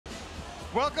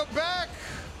Welcome back.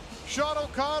 Sean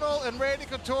O'Connell and Randy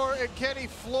Couture and Kenny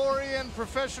Florian,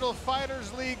 Professional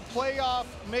Fighters League playoff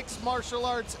mixed martial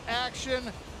arts action.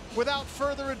 Without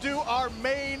further ado, our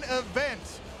main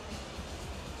event.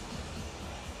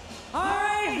 All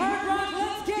right, Hard Rock,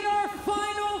 let's get our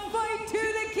final fight to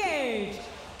the cage.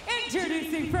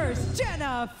 Introducing first,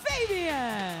 Genah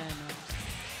Fabian.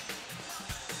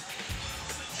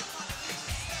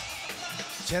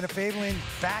 Genah Fabian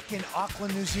back in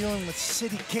Auckland, New Zealand with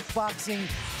City Kickboxing.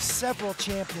 Several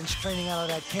champions training out of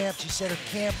that camp. She said her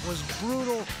camp was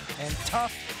brutal and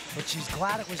tough, but she's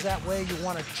glad it was that way. You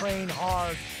want to train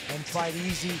hard and fight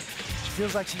easy. She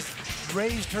feels like she's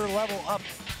raised her level up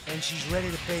and she's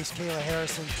ready to face Kayla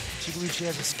Harrison. She believes she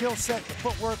has the skill set, the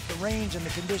footwork, the range, and the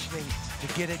conditioning to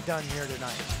get it done here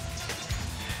tonight.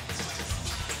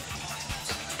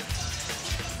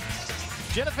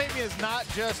 Genah Fabian is not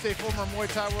just a former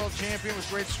Muay Thai world champion with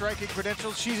great striking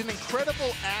credentials. She's an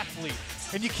incredible athlete.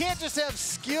 And you can't just have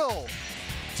skill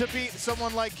to beat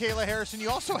someone like Kayla Harrison. You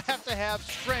also have to have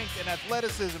strength and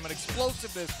athleticism and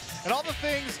explosiveness and all the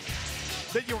things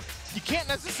that you can't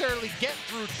necessarily get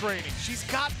through training. She's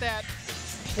got that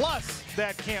plus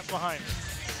that camp behind her.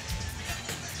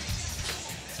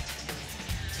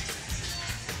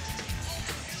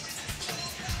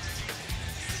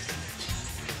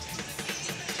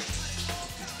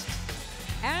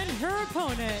 And her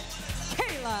opponent,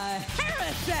 Kayla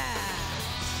Harrison.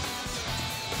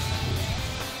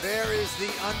 There is the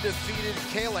undefeated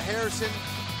Kayla Harrison.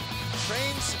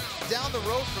 Trains down the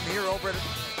road from here over at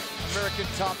American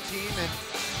Top Team, and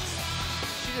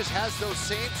she just has those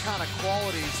same kind of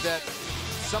qualities that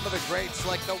some of the greats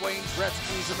like the Wayne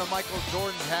Gretzky's and the Michael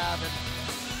Jordans have, and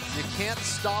you can't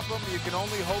stop them. You can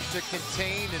only hope to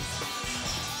contain, and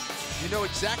you know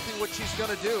exactly what she's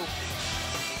going to do.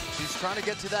 She's trying to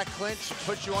get to that clinch,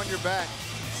 put you on your back.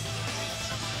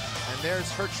 And there's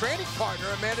her training partner,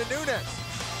 Amanda Nunes.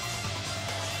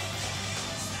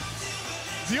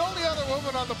 The only other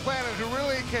woman on the planet who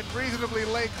really can reasonably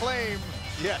lay claim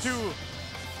to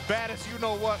baddest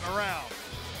you-know-what around.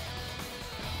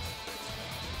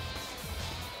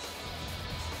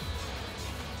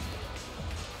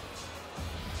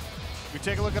 We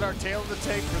take a look at our tail of the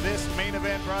tape for this main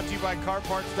event brought to you by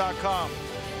CarParts.com.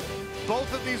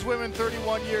 Both of these women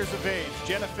 31 years of age.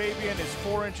 Genah Fabian is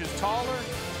 4 inches taller.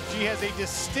 She has a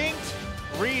distinct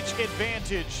reach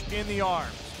advantage in the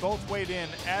arms. Both weighed in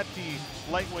at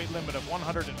the lightweight limit of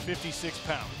 156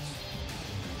 pounds.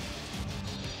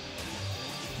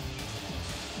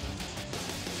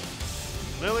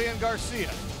 Lillian Garcia,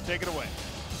 take it away.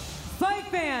 Fight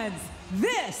fans,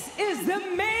 this is the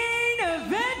main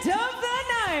event of the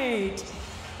night.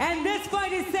 And this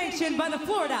fight is sanctioned by the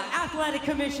Florida Athletic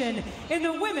Commission in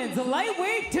the women's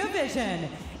lightweight division.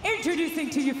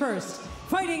 Introducing to you first,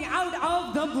 fighting out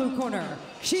of the blue corner.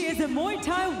 She is a Muay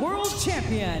Thai world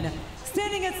champion.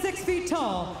 Standing at 6 feet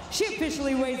tall, she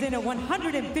officially weighs in at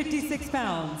 156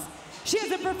 pounds. She has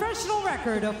a professional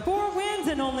record of 4 wins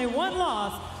and only 1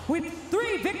 loss, with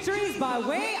 3 victories by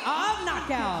way of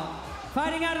knockout.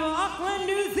 Fighting out of Auckland,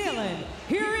 New Zealand,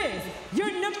 here is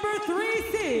your number 3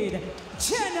 seed,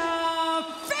 Genah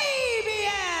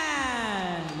Fabian.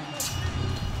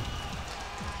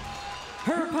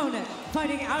 Her opponent,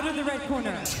 fighting out of the red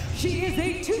corner. She is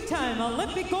a 2-time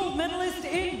Olympic gold medalist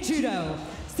in judo.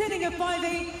 Standing at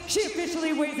 5'8", she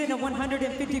officially weighs in at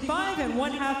 155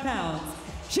 1/2 pounds.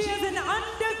 She has an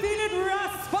undefeated,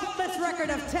 spotless record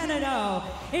of 10-0,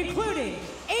 including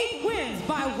 8 wins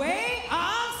by way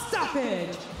of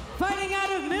stoppage. Fighting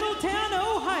out of Middletown,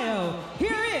 Ohio,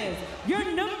 here is your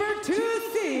number 2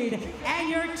 seed and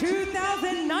your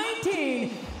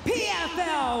 2019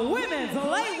 PFL Women's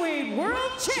Lightweight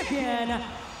World Champion,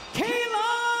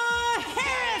 Kayla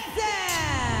Harrison.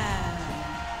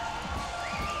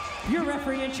 Your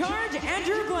referee in charge,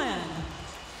 Andrew Glenn.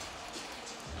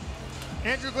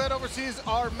 Andrew Glenn oversees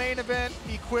our main event,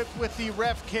 equipped with the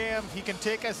ref cam. He can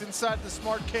take us inside the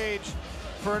smart cage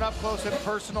for an up-close and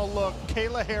personal look.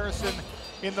 Kayla Harrison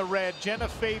in the red, Genah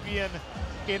Fabian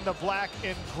in the black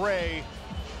and gray.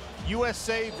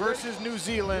 USA versus New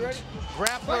Zealand,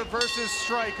 grappler versus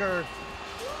striker.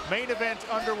 Main event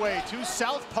underway, 2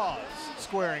 southpaws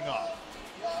squaring off.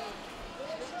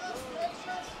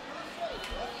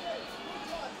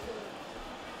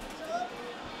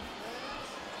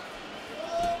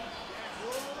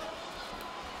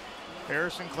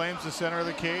 Harrison claims the center of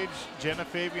the cage. Genah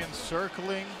Fabian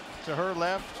circling to her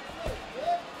left.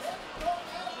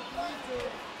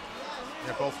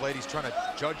 They're both ladies trying to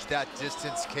judge that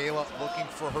distance. Kayla looking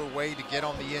for her way to get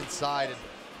on the inside. And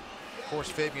of course,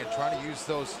 Fabian trying to use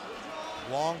those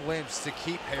long limbs to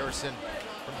keep Harrison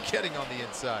from getting on the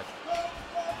inside.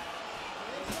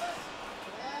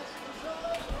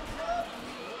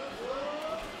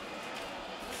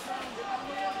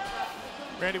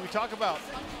 Randy, we talk about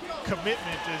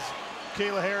commitment as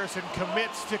Kayla Harrison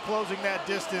commits to closing that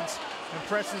distance and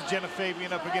presses Genah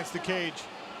Fabian up against the cage.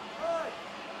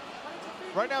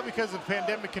 Right now, because of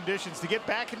pandemic conditions, to get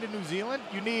back into New Zealand,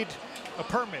 you need a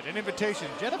permit, an invitation.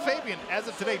 Genah Fabian, as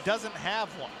of today, doesn't have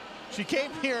one. She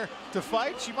came here to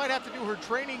fight. She might have to do her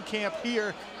training camp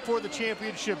here for the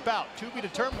championship bout. To be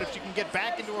determined if she can get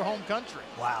back into her home country.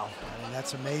 Wow, I mean,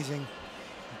 that's amazing.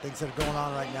 The things that are going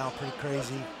on right now are pretty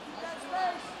crazy.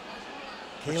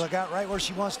 Kayla got right where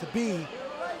she wants to be.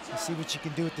 Let's see what she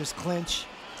can do with this clinch.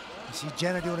 You see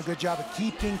Genah doing a good job of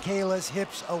keeping Kayla's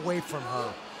hips away from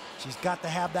her. She's got to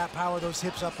have that power, those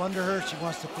hips up under her. She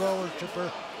wants to throw her, trip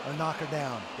her, or knock her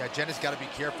down. Yeah, Genah's got to be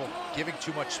careful giving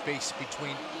too much space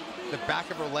between the back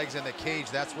of her legs and the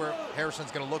cage. That's where Harrison's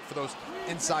going to look for those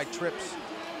inside trips.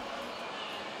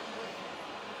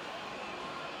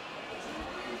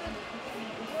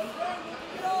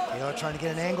 Kayla trying to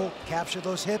get an angle, capture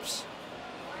those hips.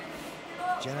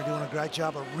 Genah doing a great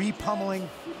job of repummeling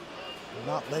and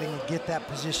not letting her get that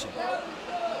position.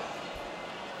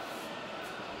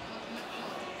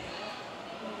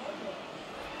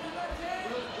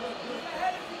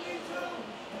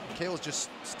 Kayla's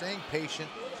just staying patient,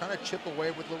 trying to chip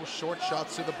away with little short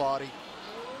shots to the body,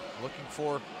 looking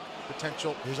for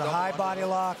potential. There's a high body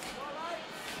lock.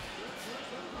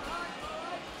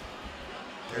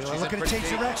 Kayla looking to change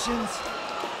directions.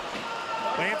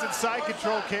 Lands in side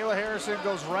control. Kayla Harrison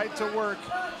goes right to work.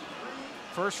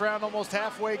 First round almost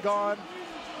halfway gone.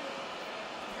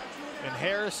 And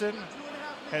Harrison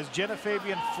has Genah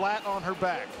Fabian flat on her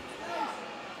back.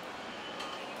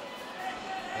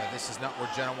 Yeah, this is not where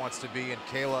Genah wants to be, and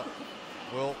Kayla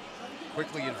will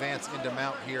quickly advance into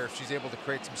mount here if she's able to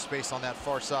create some space on that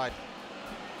far side.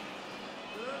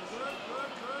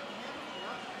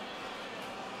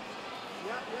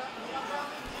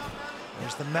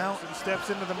 There's the mount.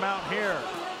 Steps into the mount here.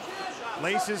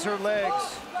 Laces her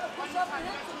legs.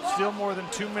 Still more than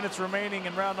 2 minutes remaining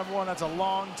in round number one. That's a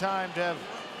long time to have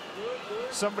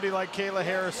somebody like Kayla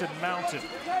Harrison mounted.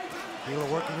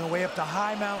 Kayla working her way up to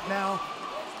high mount now.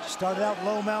 Started out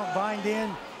low mount, bind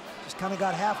in. Just kind of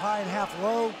got half high and half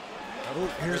low. Oh,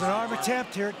 here's an arm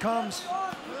attempt. Here it comes.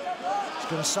 She's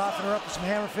going to soften her up with some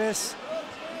hammer fists.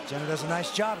 Genah does a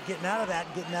nice job of getting out of that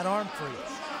and getting that arm free.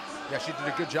 Yeah, she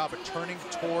did a good job of turning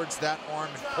towards that arm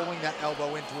and pulling that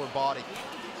elbow into her body.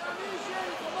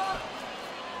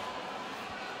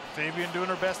 Fabian doing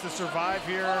her best to survive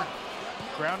here.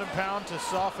 Ground and pound to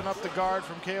soften up the guard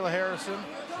from Kayla Harrison.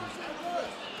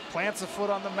 Plants a foot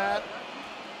on the mat.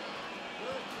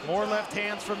 More left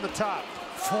hands from the top.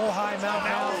 Full high mount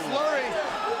Now now. a flurry.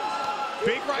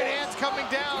 Big right hands coming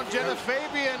down. Genah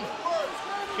Fabian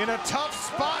in a tough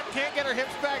spot. Can't get her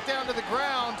hips back down to the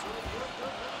ground.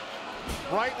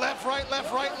 Right, left, right,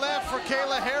 left, right, left for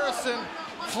Kayla Harrison.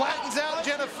 Flattens out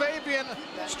Genah Fabian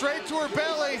straight to her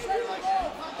belly.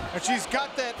 And she's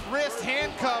got that wrist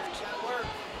handcuffed.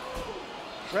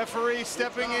 Referee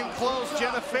stepping in close.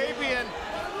 Genah Fabian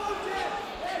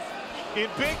in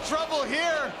big trouble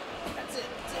here.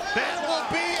 That will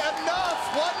be enough.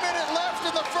 1 minute left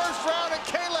in the first round, and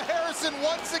Kayla Harrison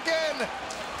once again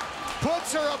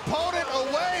puts her opponent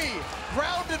away.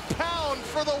 Ground and pound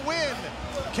for the win.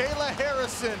 Kayla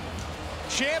Harrison,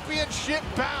 championship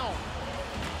bound.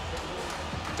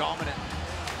 Dominant.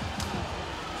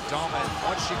 Dominant.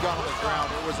 Once she got on the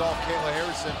ground, it was all Kayla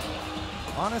Harrison.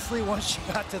 Honestly, once she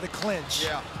got to the clinch,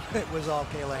 Yeah. it was all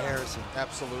Kayla Harrison.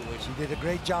 Absolutely. She did a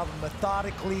great job of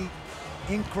methodically,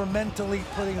 incrementally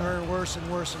putting her in worse and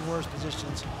worse and worse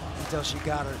positions until she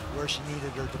got her where she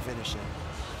needed her to finish it.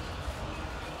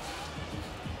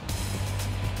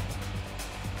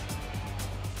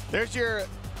 There's your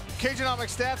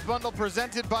Cageonomics Stats Bundle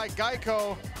presented by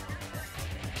Geico.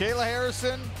 Kayla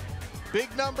Harrison,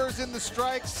 big numbers in the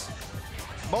strikes,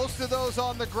 most of those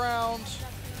on the ground.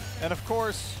 And of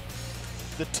course,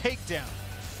 the takedown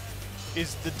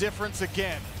is the difference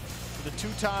again for the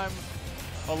two-time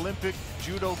Olympic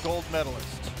judo gold medalist.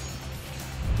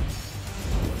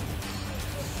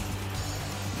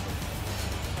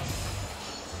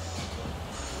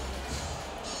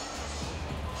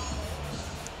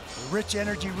 Rich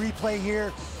energy replay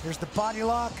here. Here's the body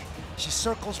lock. She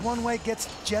circles one way, gets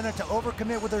Genah to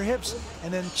overcommit with her hips,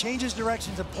 and then changes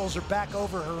directions and pulls her back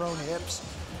over her own hips.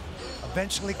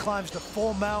 Eventually climbs to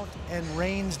full mount and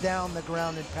rains down the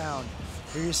ground and pound.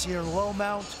 Here you see her low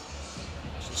mount.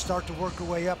 She'll start to work her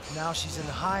way up. Now she's in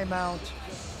high mount.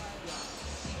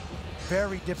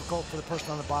 very difficult for the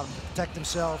person on the bottom to protect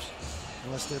themselves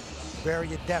unless they're very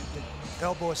adept at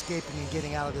elbow escaping and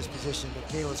getting out of this position. But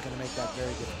Kayla's going to make that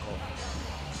very difficult.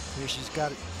 Here she's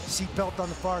got a seat belt on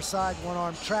the far side, one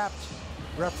arm trapped.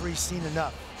 Referee's seen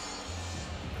enough.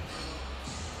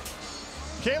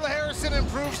 Kayla Harrison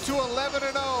improves to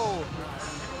 11-0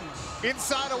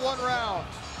 inside of 1 round.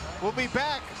 We'll be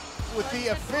back with the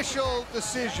official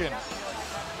decision.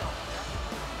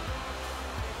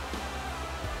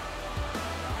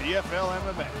 PFL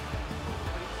MMA.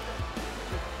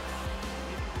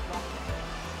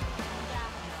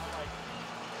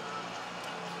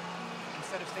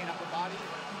 Instead of staying up her body,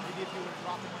 maybe if you would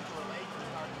drop it into her legs and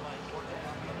start to like work it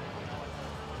out,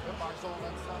 the bar zone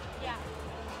and stuff. Yeah.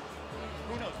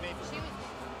 Who knows, maybe. She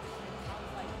was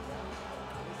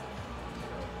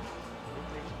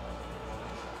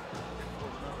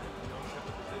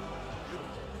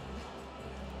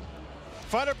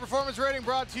Fighter performance rating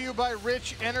brought to you by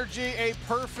Rich Energy. A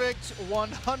perfect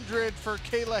 100 for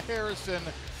Kayla Harrison.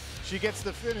 She gets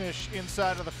the finish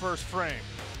inside of the first frame.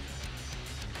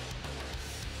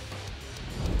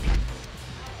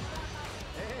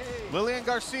 Lillian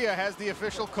Garcia has the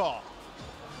official call.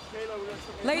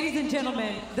 Ladies and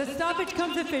gentlemen, the stoppage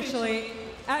comes officially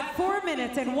at 4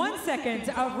 minutes and 1 second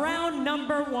of round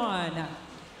number 1.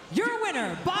 Your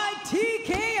winner by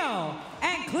TKO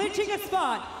and clinching a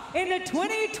spot in the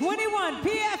 2021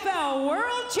 PFL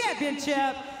World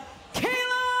Championship,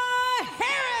 Kayla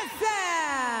Harrison.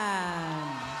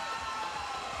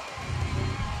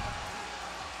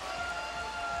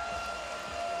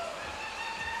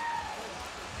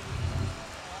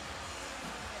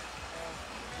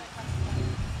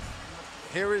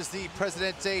 Here is the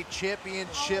Presidente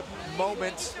Championship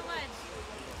moment.